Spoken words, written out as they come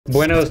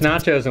Buenos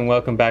nachos and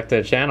welcome back to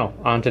the channel.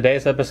 On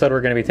today's episode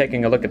we're going to be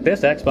taking a look at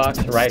this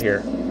Xbox right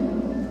here.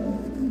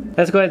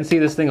 Let's go ahead and see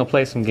this thing will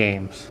play some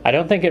games. I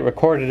don't think it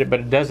recorded it, but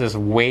it does this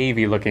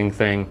wavy looking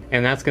thing,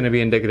 and that's going to be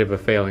indicative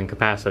of failing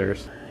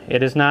capacitors.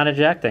 It is not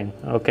ejecting,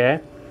 okay?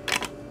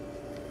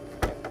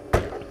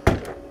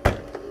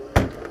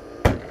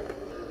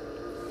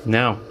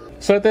 No.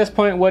 So at this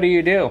point, what do?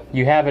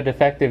 You have a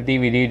defective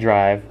DVD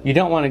drive. You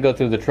don't want to go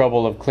through the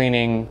trouble of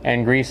cleaning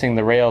and greasing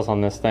the rails on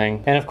this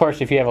thing. And of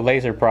course, if you have a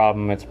laser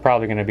problem, it's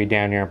probably going to be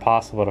damn near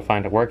impossible to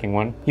find a working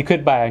one. You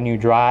could buy a new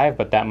drive,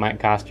 but that might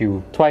cost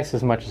you twice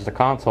as much as the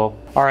console.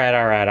 Alright,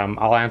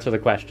 I'll answer the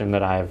question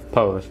that I've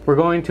posed. We're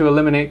going to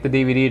eliminate the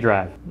DVD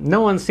drive.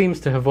 No one seems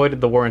to have avoided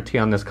the warranty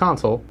on this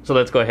console, so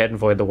let's go ahead and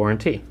void the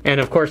warranty. And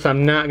of course,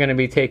 I'm not going to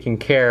be taking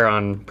care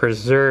on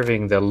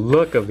preserving the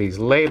look of these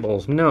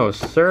labels. No,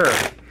 sir.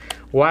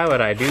 Why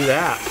would I do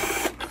that?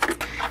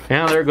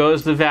 Now there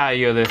goes the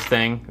value of this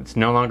thing. It's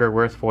no longer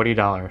worth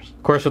 $40.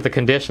 Of course, with the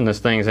condition this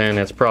thing's in,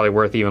 it's probably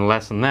worth even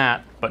less than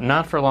that, but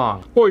not for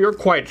long. Well, you're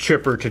quite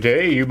chipper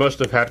today. You must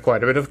have had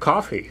quite a bit of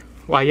coffee.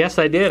 Why, yes,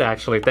 I did,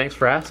 actually. Thanks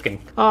for asking.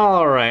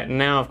 All right,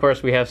 now, of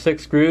course, we have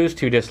 6 screws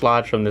to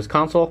dislodge from this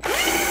console.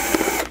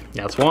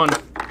 That's one.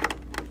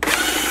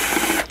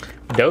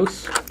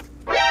 Dose.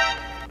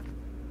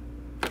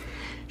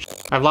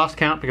 I've lost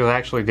count because I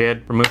actually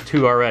did remove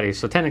 2 already,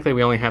 so technically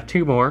we only have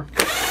 2 more.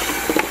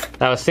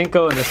 That was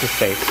Cinco and this is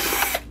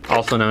 6,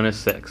 also known as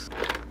 6.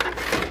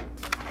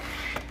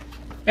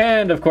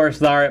 And of course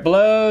there it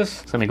blows.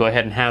 So let me go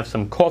ahead and have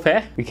some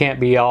coffee. We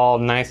can't be all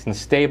nice and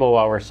stable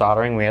while we're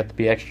soldering, we have to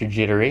be extra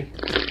jittery.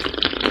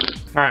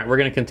 Alright, we're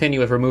going to continue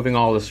with removing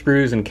all the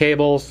screws and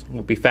cables.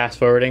 We'll be fast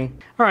forwarding.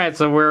 Alright,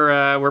 so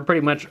we're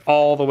pretty much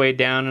all the way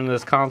down into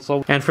this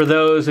console. And for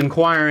those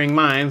inquiring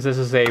minds, this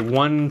is a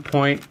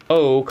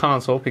 1.0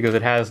 console because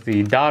it has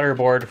the daughter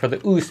board for the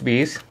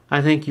USBs.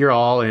 I think you're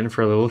all in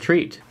for a little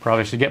treat.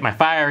 Probably should get my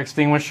fire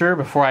extinguisher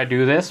before I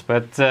do this,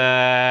 but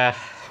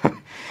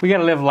we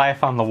gotta live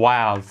life on the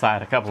wild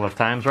side a couple of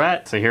times,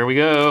 right? So here we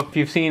go. If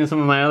you've seen some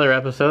of my other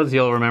episodes,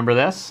 you'll remember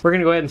this. We're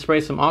gonna go ahead and spray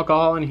some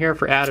alcohol in here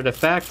for added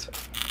effect.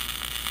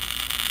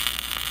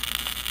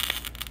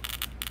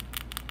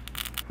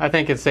 I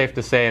think it's safe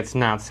to say it's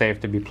not safe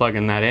to be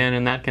plugging that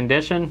in that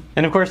condition.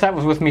 And of course that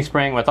was with me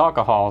spraying with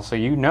alcohol, so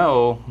you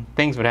know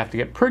things would have to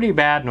get pretty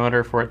bad in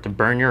order for it to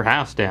burn your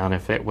house down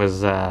if that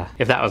was a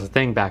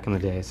thing back in the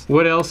days.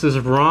 What else is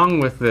wrong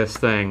with this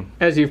thing?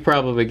 As you've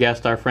probably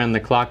guessed, our friend the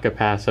clock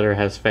capacitor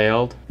has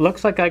failed.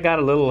 Looks like I got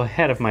a little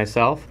ahead of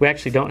myself. We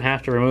actually don't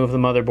have to remove the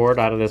motherboard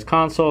out of this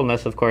console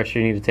unless of course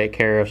you need to take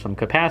care of some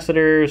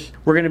capacitors.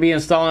 We're going to be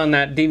installing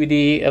that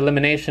DVD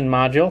elimination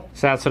module.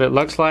 So that's what it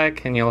looks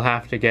like, and you'll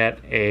have to get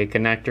a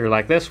connector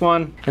like this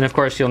one, and of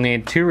course you'll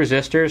need 2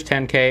 resistors,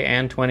 10K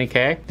and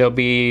 20K. They'll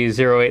be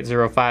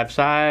 0805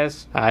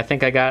 size. I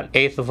think I got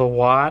 1/8 of a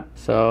watt,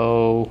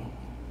 so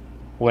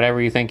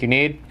whatever you think you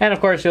need. And of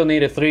course you'll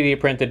need a 3D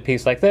printed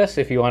piece like this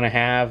if you want to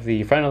have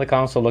the front of the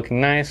console looking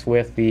nice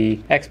with the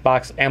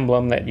Xbox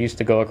emblem that used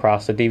to go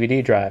across the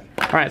DVD drive.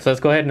 Alright, so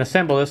let's go ahead and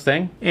assemble this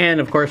thing. And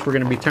of course we're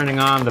going to be turning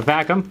on the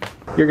vacuum.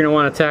 You're going to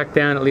want to tack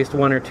down at least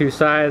 1 or 2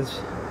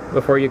 sides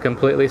before you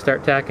completely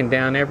start tacking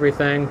down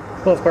everything.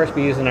 We'll of course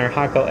be using our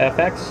Hakko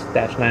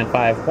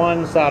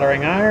FX-951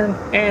 soldering iron,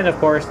 and of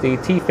course the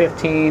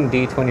T15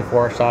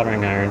 D24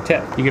 soldering iron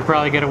tip. You could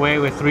probably get away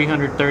with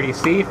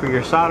 330C for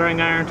your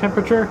soldering iron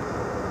temperature.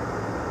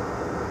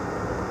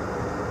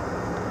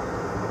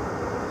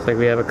 Looks like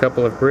we have a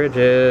couple of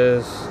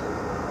bridges.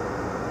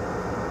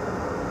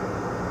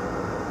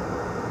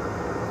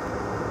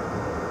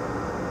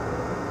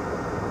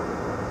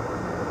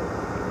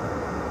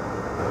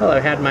 Well,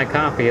 I've had my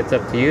coffee. It's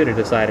up to you to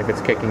decide if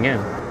it's kicking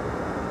in.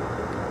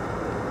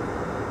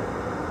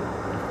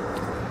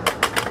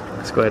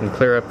 Let's go ahead and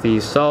clear up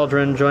these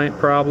soldering joint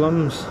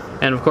problems.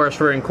 And of course,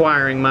 for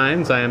inquiring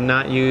minds, I am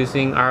not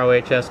using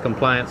ROHS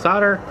compliant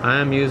solder.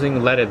 I am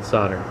using leaded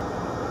solder.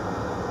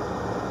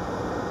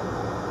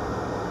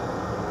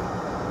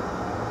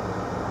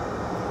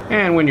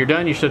 And when you're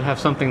done, you should have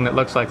something that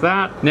looks like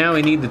that. Now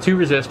we need the 2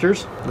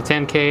 resistors, the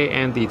 10K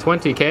and the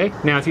 20K.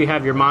 Now if you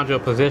have your module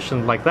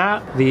positioned like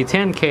that, the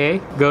 10K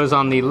goes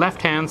on the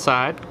left-hand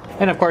side.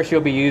 And of course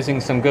you'll be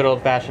using some good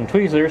old-fashioned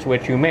tweezers,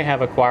 which you may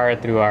have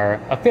acquired through our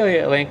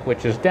affiliate link,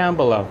 which is down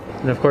below.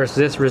 And of course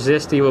this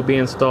resistor will be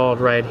installed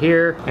right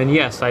here. And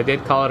yes, I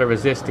did call it a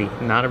resistor,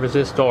 not a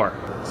resistor.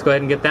 Let's go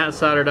ahead and get that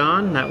soldered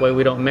on. That way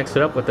we don't mix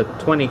it up with the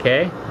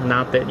 20K.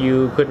 Not that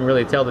you couldn't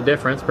really tell the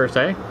difference per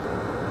se.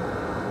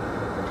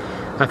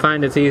 I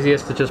find it's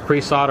easiest to just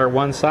pre-solder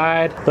one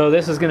side, though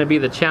this is going to be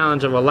the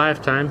challenge of a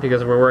lifetime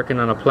because we're working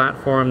on a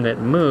platform that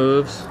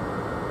moves.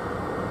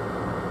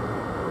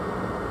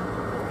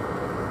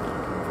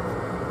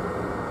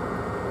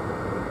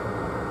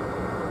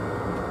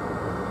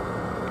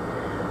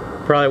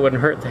 Probably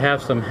wouldn't hurt to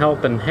have some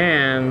helping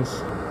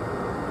hands.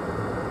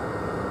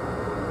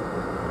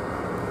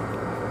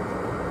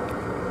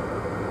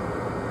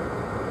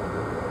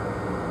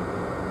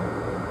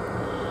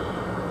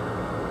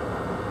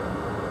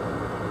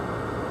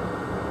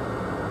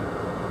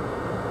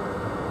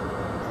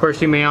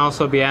 course, you may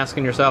also be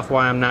asking yourself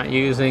why I'm not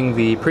using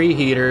the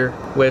preheater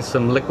with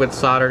some liquid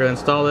solder to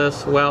install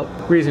this. Well,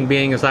 reason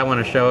being is I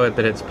want to show it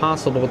that it's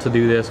possible to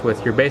do this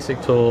with your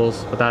basic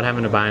tools without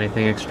having to buy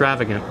anything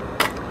extravagant.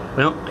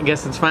 Well, I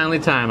guess it's finally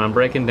time. I'm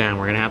breaking down.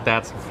 We're going to have to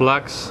add some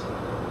flux.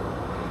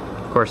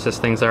 Of course, this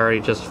thing's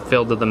already just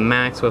filled to the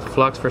max with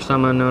flux for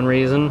some unknown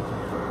reason.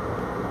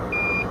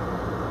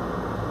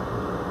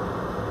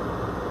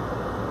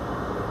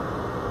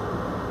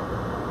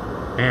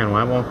 Man,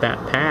 why won't that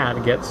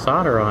pad get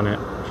solder on it?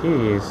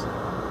 Jeez.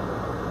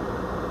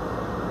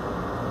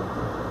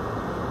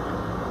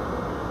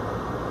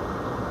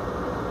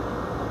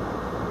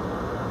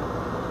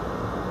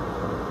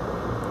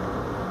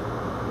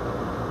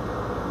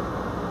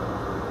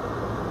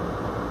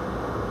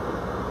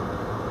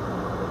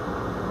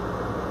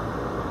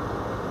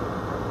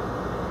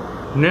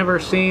 Never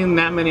seen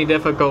that many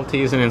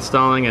difficulties in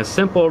installing a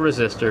simple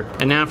resistor.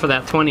 And now for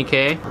that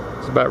 20K. I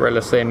was about ready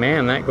to say,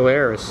 man, that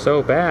glare is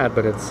so bad,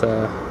 but it's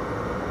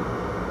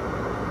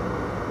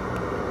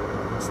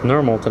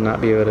normal to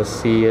not be able to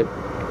see it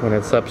when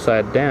it's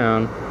upside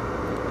down.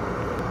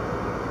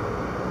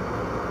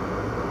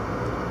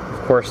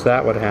 Of course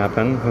that would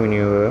happen. Who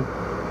knew?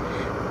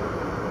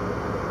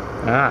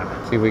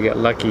 See, we get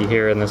lucky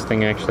here and this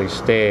thing actually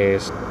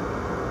stays.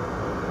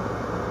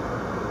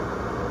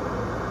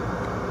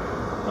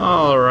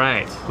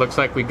 Alright, looks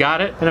like we got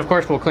it. And of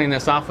course we'll clean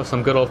this off with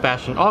some good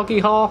old-fashioned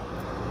alcohol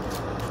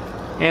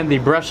and the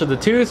brush of the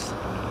tooth.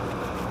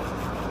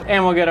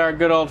 And we'll get our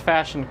good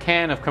old-fashioned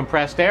can of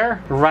compressed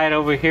air right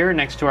over here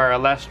next to our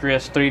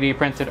illustrious 3D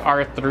printed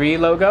R3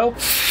 logo.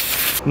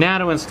 Now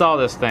to install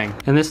this thing.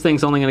 And this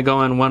thing's only going to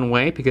go in one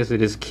way because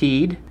it is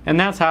keyed. And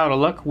that's how it'll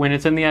look when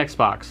it's in the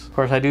Xbox. Of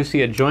course, I do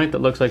see a joint that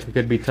looks like it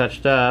could be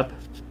touched up.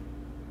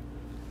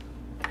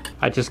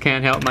 I just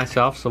can't help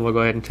myself, so we'll go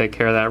ahead and take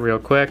care of that real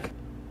quick.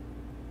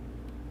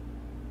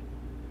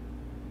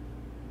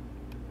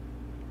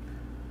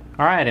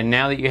 Alright, and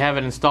now that you have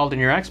it installed in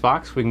your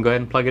Xbox, we can go ahead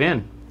and plug it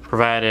in,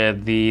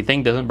 provided the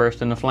thing doesn't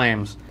burst into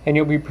flames. And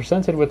you'll be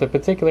presented with a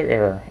particular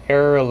error,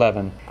 error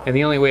 11. And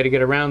the only way to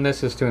get around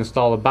this is to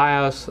install a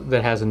BIOS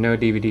that has a no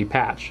DVD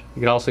patch. You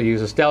could also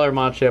use a Stellar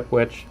mod chip,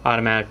 which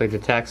automatically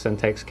detects and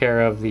takes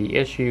care of the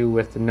issue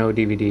with the no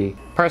DVD.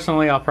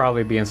 Personally, I'll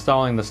probably be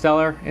installing the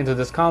Stellar into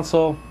this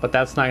console, but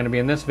that's not going to be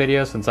in this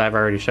video since I've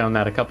already shown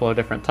that a couple of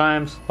different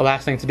times. The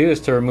last thing to do is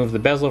to remove the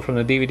bezel from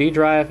the DVD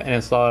drive and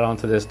install it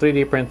onto this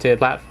 3D printed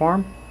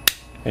platform.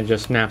 It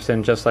just snaps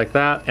in just like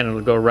that, and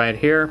it'll go right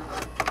here.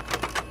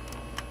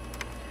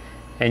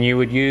 And you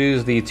would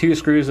use the 2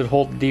 screws that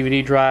hold the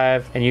DVD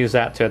drive and use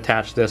that to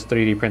attach this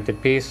 3D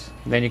printed piece.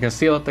 Then you can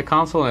seal up the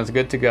console and it's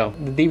good to go.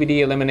 The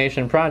DVD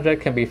Elimination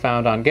project can be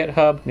found on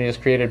GitHub, and it is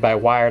created by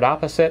Wired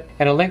Opposite,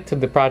 and a link to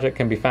the project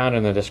can be found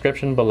in the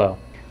description below.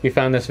 If you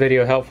found this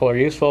video helpful or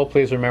useful,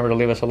 please remember to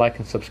leave us a like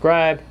and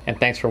subscribe, and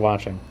thanks for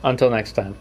watching. Until next time.